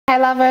Hi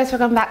lovers,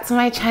 welcome back to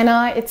my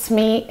channel. It's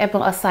me,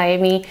 Ebun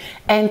Osayemi,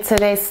 and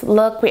today's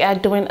look we are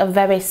doing a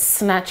very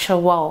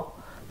snatch-ural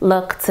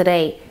look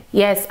today.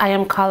 Yes, I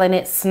am calling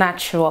it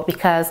snatch-ural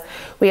because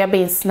we are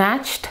being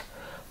snatched,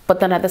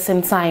 but then at the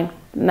same time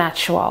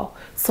natural.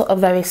 So a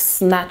very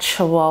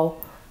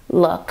snatch-ural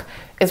look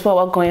is what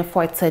we're going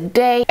for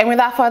today. And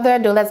without further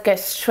ado, let's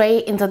get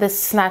straight into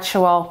this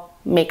snatch-ural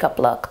makeup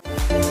look.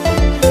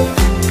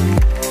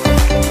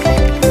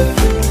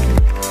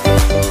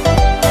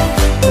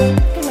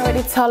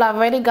 So I've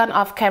already gone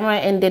off camera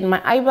and did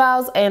my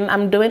eyebrows, and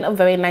I'm doing a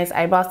very nice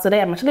eyebrows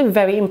today. I'm actually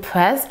very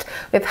impressed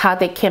with how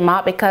they came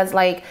out because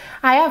like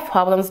I have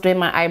problems doing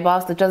my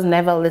eyebrows. They just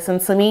never listen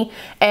to me,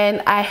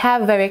 and I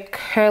have very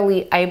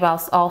curly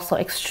eyebrows also,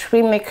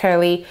 extremely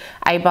curly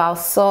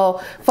eyebrows.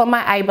 So for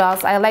my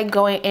eyebrows, I like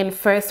going in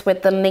first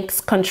with the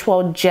NYX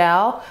Control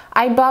Gel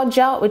eyebrow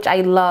gel, which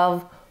I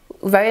love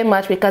very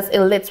much because it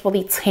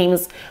literally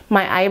tames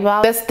my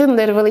eyebrow. This thing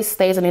literally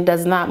stays and it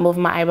does not move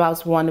my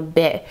eyebrows one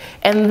bit.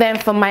 And then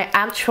for my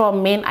actual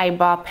main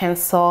eyebrow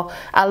pencil,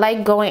 I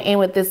like going in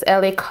with this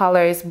LA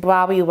Colors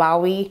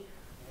Browy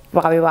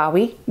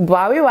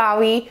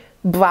Wowie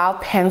brow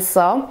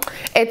pencil.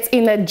 It's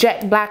in a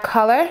jet black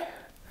color,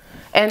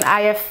 and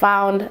I have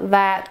found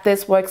that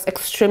this works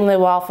extremely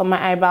well for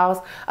my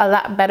eyebrows, a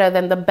lot better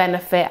than the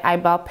Benefit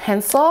eyebrow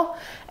pencil.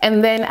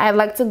 And then I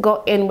like to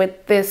go in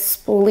with this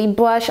spoolie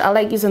brush. I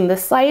like using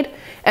this side,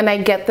 and I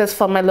get this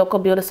from my local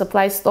beauty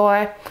supply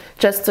store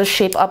just to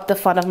shape up the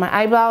front of my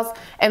eyebrows.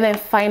 And then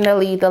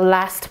finally, the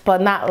last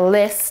but not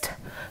least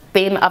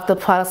thing of the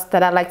products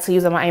that I like to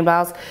use on my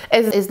eyebrows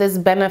is this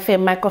Benefit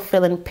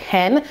microfilling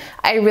pen.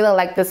 I really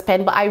like this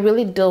pen, but I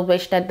really do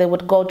wish that they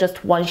would go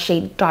just one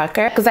shade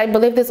darker because I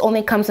believe this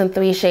only comes in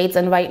 3 shades,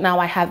 and right now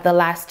I have the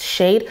last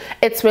shade.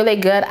 It's really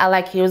good. I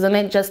like using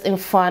it just in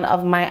front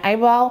of my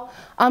eyebrow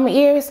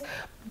ears,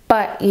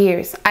 but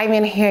ears, I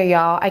mean here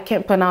y'all, I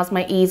can't pronounce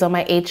my E's or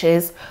my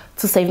H's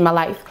to save my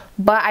life.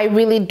 But I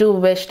really do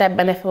wish that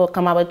Benefit will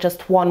come out with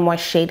just one more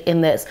shade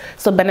in this.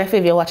 So Benefit,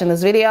 if you're watching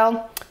this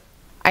video,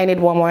 I need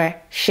one more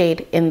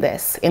shade in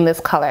this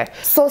color.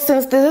 So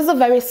since this is a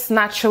very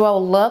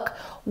natural look,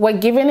 we're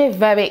giving it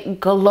very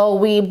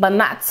glowy, but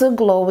not too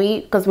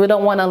glowy because we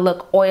don't want to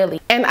look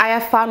oily. And I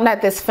have found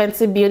that this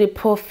Fenty Beauty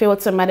Pro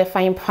Filter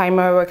Mattifying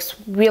Primer works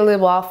really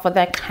well for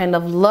that kind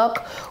of look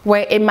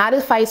where it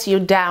mattifies you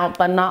down,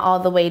 but not all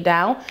the way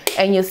down,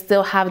 and you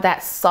still have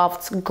that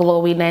soft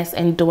glowiness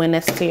and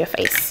dewiness to your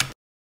face.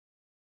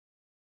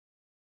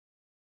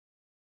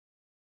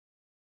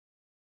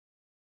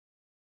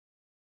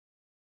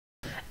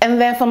 And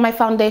then for my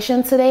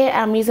foundation today,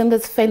 I'm using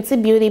this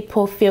Fenty Beauty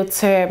Pro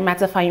Filter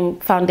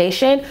Mattifying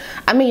Foundation.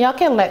 I mean, y'all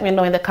can let me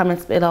know in the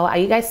comments below. Are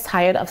you guys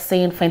tired of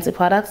seeing Fenty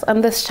products on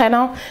this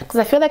channel?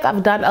 Because I feel like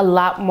I've done a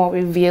lot more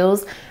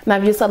reviews and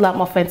I've used a lot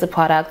more Fenty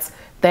products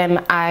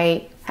than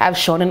I have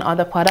shown in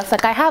other products.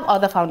 Like I have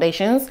other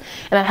foundations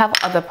and I have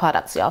other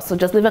products, y'all. So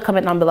just leave a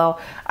comment down below.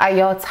 Are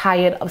y'all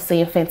tired of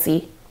seeing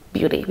Fenty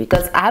Beauty?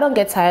 Because I don't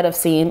get tired of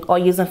seeing or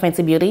using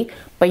Fenty Beauty,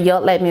 but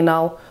y'all let me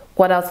know.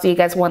 What else do you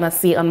guys want to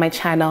see on my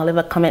channel? Leave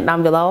a comment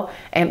down below,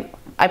 and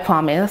I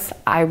promise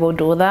I will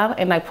do them,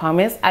 and I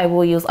promise I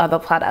will use other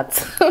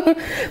products.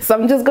 So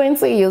I'm just going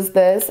to use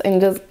this and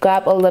just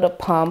grab a little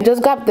pump.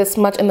 Just grab this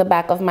much in the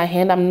back of my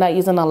hand. I'm not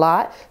using a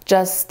lot,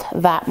 just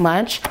that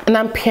much. And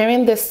I'm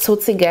pairing these two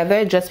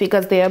together just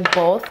because they are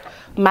both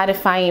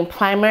mattifying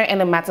primer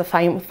and a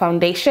mattifying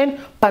foundation,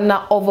 but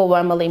not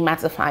overwhelmingly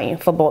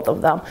mattifying for both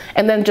of them.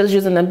 And then just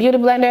using the beauty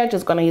blender,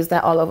 just gonna use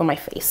that all over my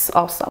face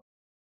also.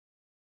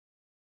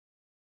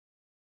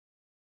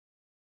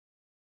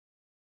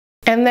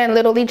 And then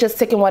literally just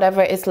taking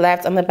whatever is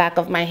left on the back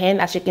of my hand.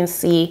 As you can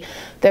see,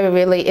 there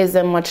really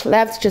isn't much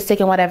left. Just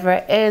taking whatever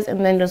it is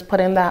and then just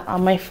putting that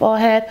on my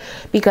forehead.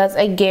 Because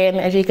again,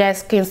 as you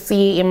guys can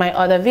see in my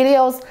other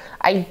videos,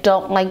 I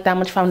don't like that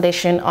much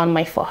foundation on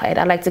my forehead.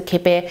 I like to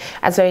keep it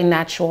as very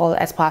natural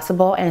as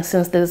possible. And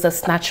since this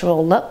is a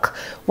natural look,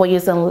 we're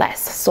using less.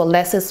 So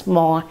less is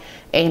more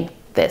in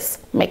this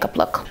makeup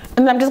look.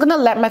 And I'm just gonna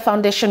let my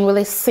foundation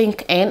really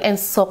sink in and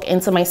soak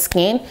into my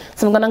skin.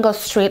 So I'm gonna go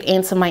straight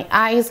into my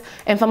eyes.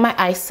 And for my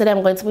eyes today,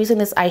 I'm going to be using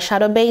this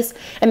eyeshadow base,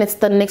 and it's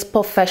the NYX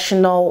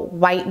Professional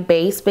white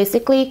base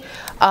basically.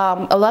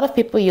 A lot of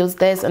people use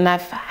this, and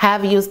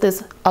have used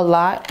this a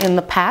lot in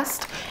the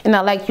past, and I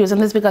like using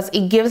this because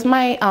it gives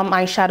my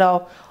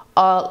eyeshadow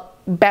a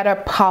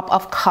better pop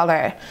of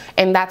color,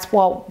 and that's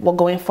what we're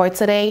going for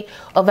today.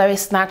 A very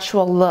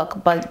natural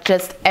look, but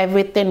just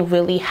everything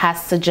really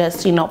has to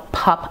just, you know,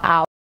 pop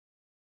out.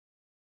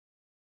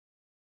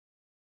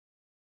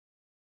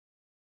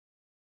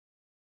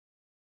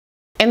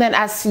 And then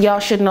as y'all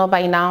should know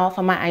by now,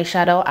 for my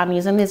eyeshadow, I'm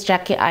using this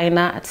Jackie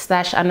Aina at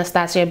Stash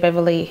Anastasia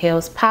Beverly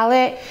Hills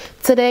palette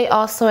today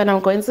also, and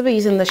I'm going to be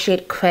using the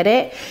shade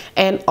Credit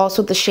and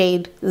also the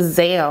shade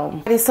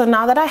Zale. So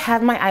now that I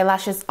have my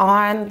eyelashes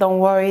on, don't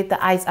worry,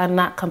 the eyes are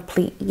not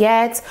complete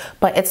yet,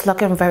 but it's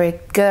looking very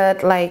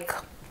good. Like,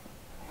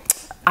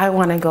 I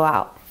want to go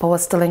out, but we're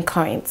still in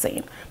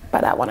quarantine.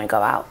 but I want to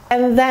go out.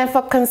 And then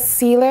for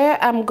concealer,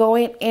 I'm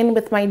going in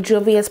with my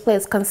Juvia's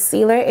Place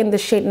concealer in the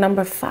shade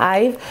number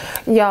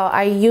 5. Y'all,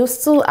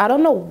 I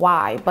don't know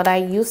why, but I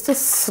used to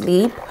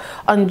sleep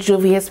on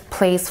Juvia's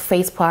Place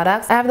face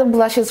products. I have the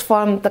blushes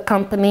from the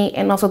company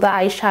and also the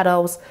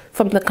eyeshadows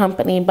from the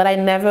company, but I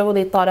never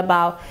really thought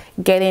about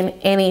getting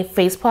any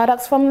face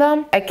products from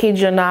them. I kid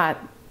you not,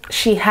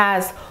 she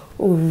has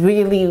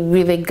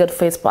really good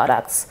face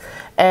products,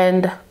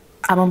 and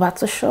I'm about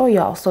to show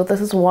y'all. So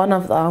this is one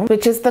of them,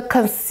 which is the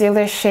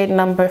concealer shade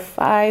number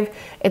 5.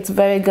 It's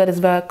very good, it's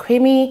very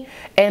creamy,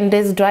 and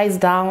this dries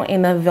down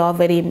in a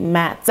velvety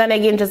matte. Then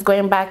again, just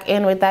going back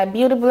in with that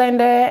beauty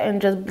blender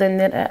and just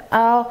blending it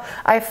out.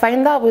 I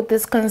find that with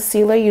this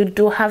concealer, you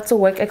do have to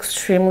work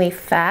extremely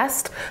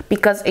fast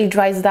because it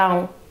dries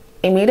down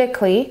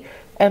immediately,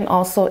 and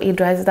also it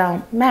dries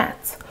down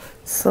matte.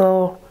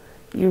 So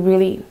you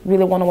really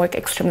want to work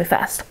extremely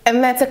fast.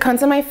 And then to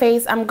contour my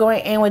face, I'm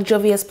going in with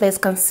Juvia's Place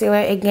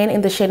concealer again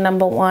in the shade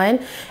number 1.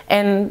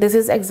 And this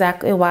is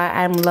exactly why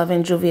I'm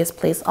loving Juvia's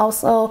Place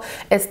also.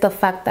 It's the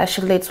fact that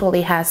she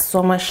literally has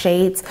so much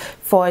shades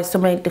for so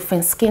many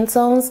different skin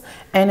tones,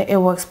 and it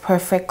works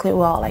perfectly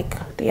well.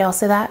 Like, do y'all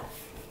see that?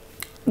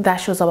 That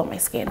shows up on my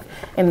skin,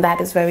 and that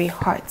is very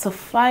hard to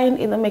find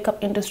in the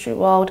makeup industry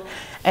world.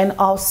 And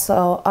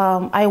also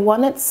I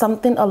wanted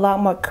something a lot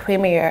more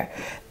creamier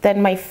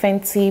than my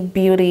Fenty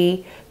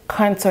Beauty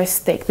contour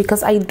stick,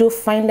 because I do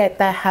find that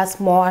that has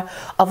more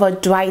of a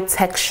dry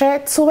texture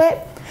to it,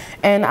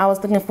 and I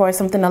was looking for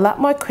something a lot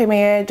more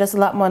creamier, just a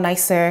lot more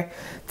nicer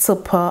to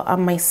put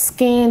on my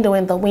skin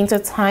during the winter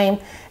time.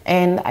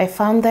 And I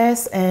found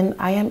this and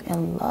I am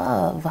in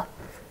love.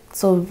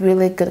 It's a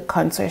really good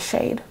contour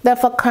shade. Then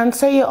for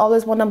contour, you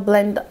always want to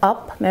blend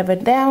up, never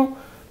down.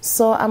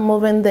 So I'm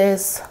moving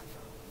this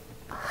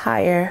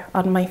higher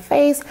on my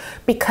face,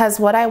 because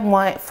what I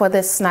want for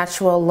this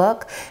natural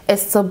look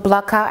is to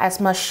block out as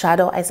much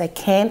shadow as I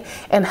can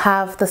and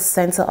have the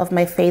center of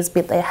my face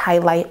be the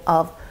highlight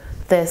of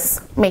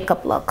this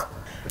makeup look.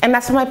 And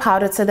that's for my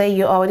powder today.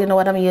 You already know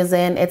what I'm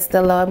using. It's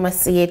the Laura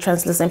Mercier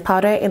translucent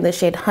powder in the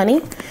shade Honey.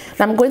 And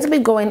I'm going to be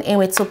going in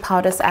with 2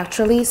 powders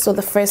actually. So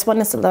the first one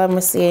is the Laura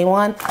Mercier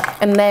one,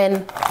 and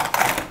then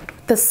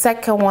the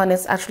second one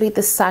is actually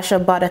the Sacha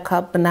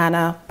Buttercup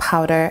Banana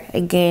powder.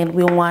 Again,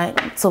 we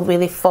want to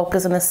really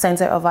focus on the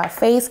center of our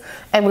face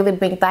and really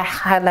bring that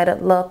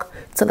highlighted look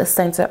to the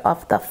center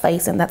of the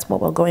face, and that's what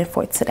we're going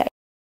for today.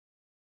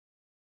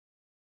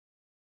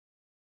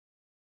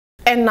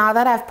 And now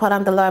that I've put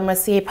on the Laura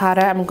Mercier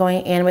powder, I'm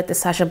going in with the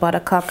Sacha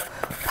Buttercup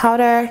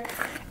powder,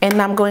 and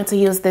I'm going to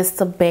use this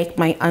to bake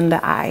my under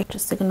eye.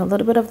 Just taking a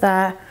little bit of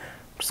that.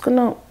 I'm just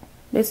gonna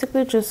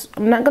basically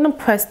I'm not gonna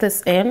press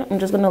this in, I'm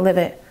just gonna leave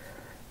it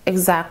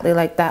exactly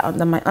like that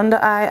under my under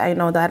eye. I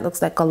know that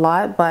looks like a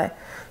lot, but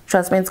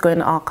trust me, it's going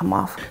to all come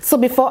off. So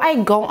before I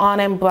go on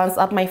and bronze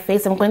up my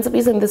face, I'm going to be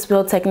using this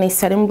Real Technique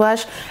setting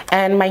brush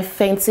and my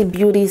Fenty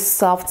Beauty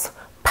soft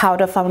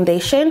powder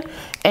foundation,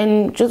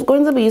 and just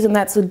going to be using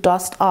that to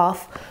dust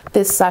off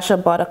this Sacha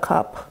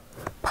Buttercup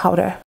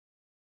powder.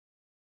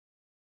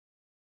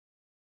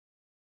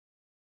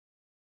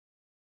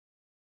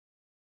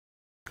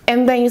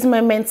 And then using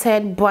my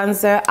Mented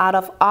bronzer Out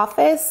of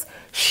Office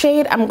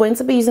shade, I'm going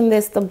to be using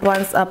this to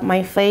bronze up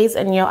my face.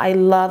 And I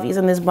love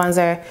using this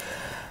bronzer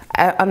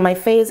on my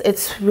face.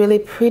 It's really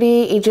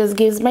pretty. It just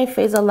gives my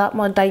face a lot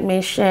more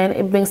dimension.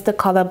 It brings the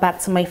color back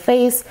to my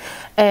face,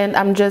 and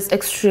I'm just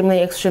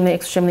extremely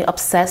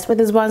obsessed with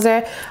this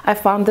bronzer. I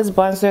found this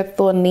bronzer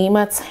through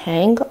Nima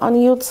Tang on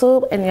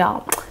YouTube, and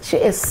y'all, she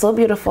is so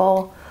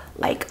beautiful.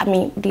 Like, I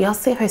mean, do y'all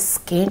see her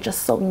skin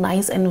just so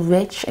nice and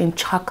rich and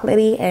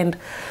chocolatey, and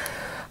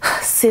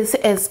sis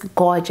is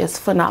gorgeous,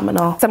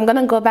 phenomenal. So I'm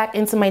gonna go back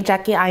into my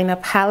Jackie Aina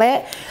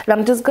palette, and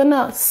I'm just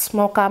gonna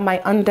smoke out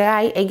my under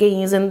eye again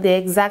using the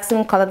exact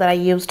same color that I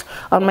used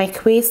on my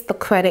crease, the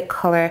Credit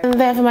color. And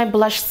then for my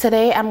blush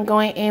today, I'm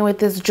going in with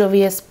this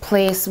Juvia's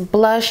Place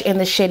blush in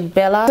the shade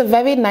Bella. It's a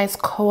very nice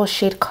coral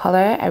shade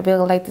color. I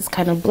really like this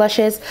kind of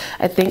blushes.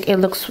 I think it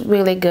looks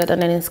really good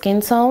on any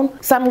skin tone.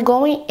 So I'm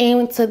going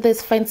into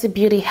this Fenty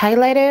Beauty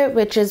highlighter,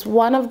 which is,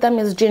 one of them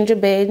is Ginger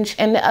Binge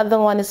and the other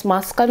one is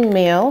Moscow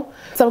Mule.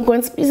 So I'm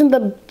going to be using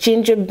the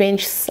Ginger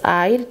Binge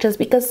side just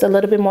because it's a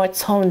little bit more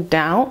toned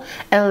down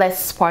and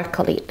less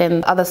sparkly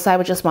than the other side,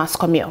 which is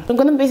Moscow Mule. I'm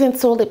going to be using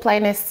 2 lip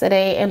liners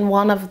today, and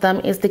one of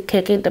them is the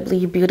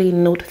KKW Beauty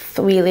Nude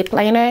 3 lip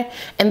liner,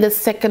 and the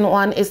second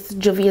one is the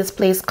Juvia's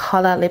Place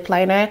Color lip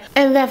liner.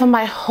 And then for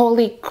my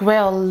Holy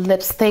Grail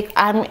lipstick,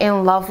 I'm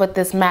in love with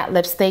this matte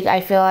lipstick. I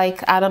feel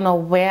like, I don't know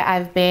where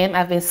I've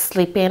been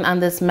sleeping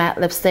on this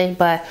matte lipstick,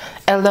 but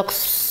it looks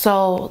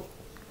so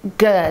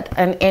good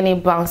on any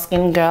brown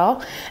skin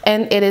girl.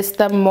 And it is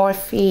the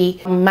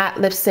Morphe matte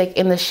lipstick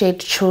in the shade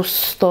True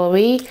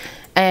Story.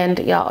 And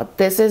y'all,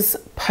 this is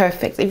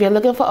perfect. If you're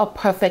looking for a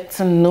perfect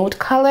nude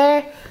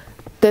color,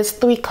 these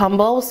three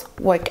combos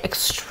work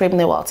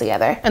extremely well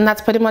together. And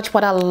that's pretty much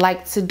what I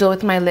like to do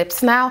with my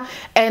lips now.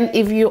 And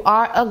if you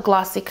are a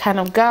glossy kind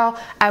of girl,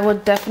 I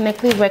would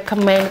definitely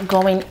recommend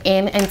going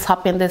in and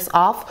topping this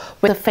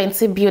off with the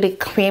Fenty Beauty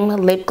cream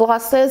lip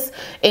glosses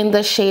in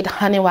the shade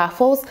Honey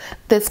Waffles.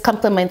 This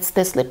complements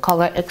this lip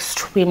color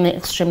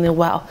extremely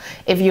well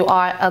if you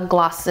are a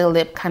glossy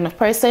lip kind of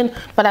person.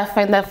 But I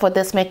find that for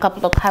this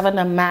makeup look, having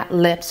a matte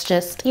lips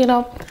just, you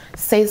know,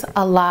 says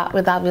a lot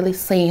without really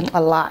saying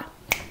a lot.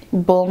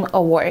 Boom, a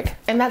word.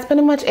 And that's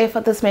pretty much it for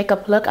this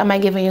makeup look. Am I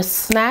giving you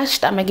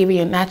snatched? Am I giving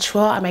you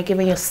natural? Am I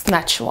giving you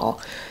snatch-ural?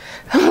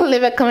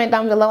 Leave a comment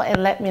down below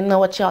and let me know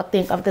what y'all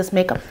think of this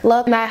makeup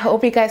look. And I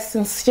hope you guys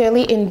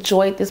sincerely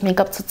enjoyed this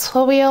makeup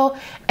tutorial.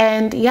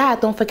 And yeah,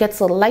 don't forget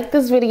to like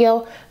this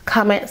video,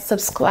 comment,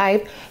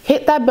 subscribe,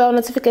 hit that bell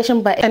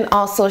notification button, and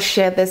also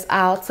share this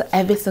out to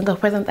every single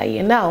person that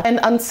you know.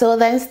 And until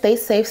then, stay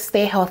safe,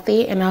 stay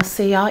healthy, and I'll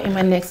see y'all in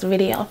my next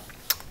video.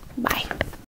 Bye.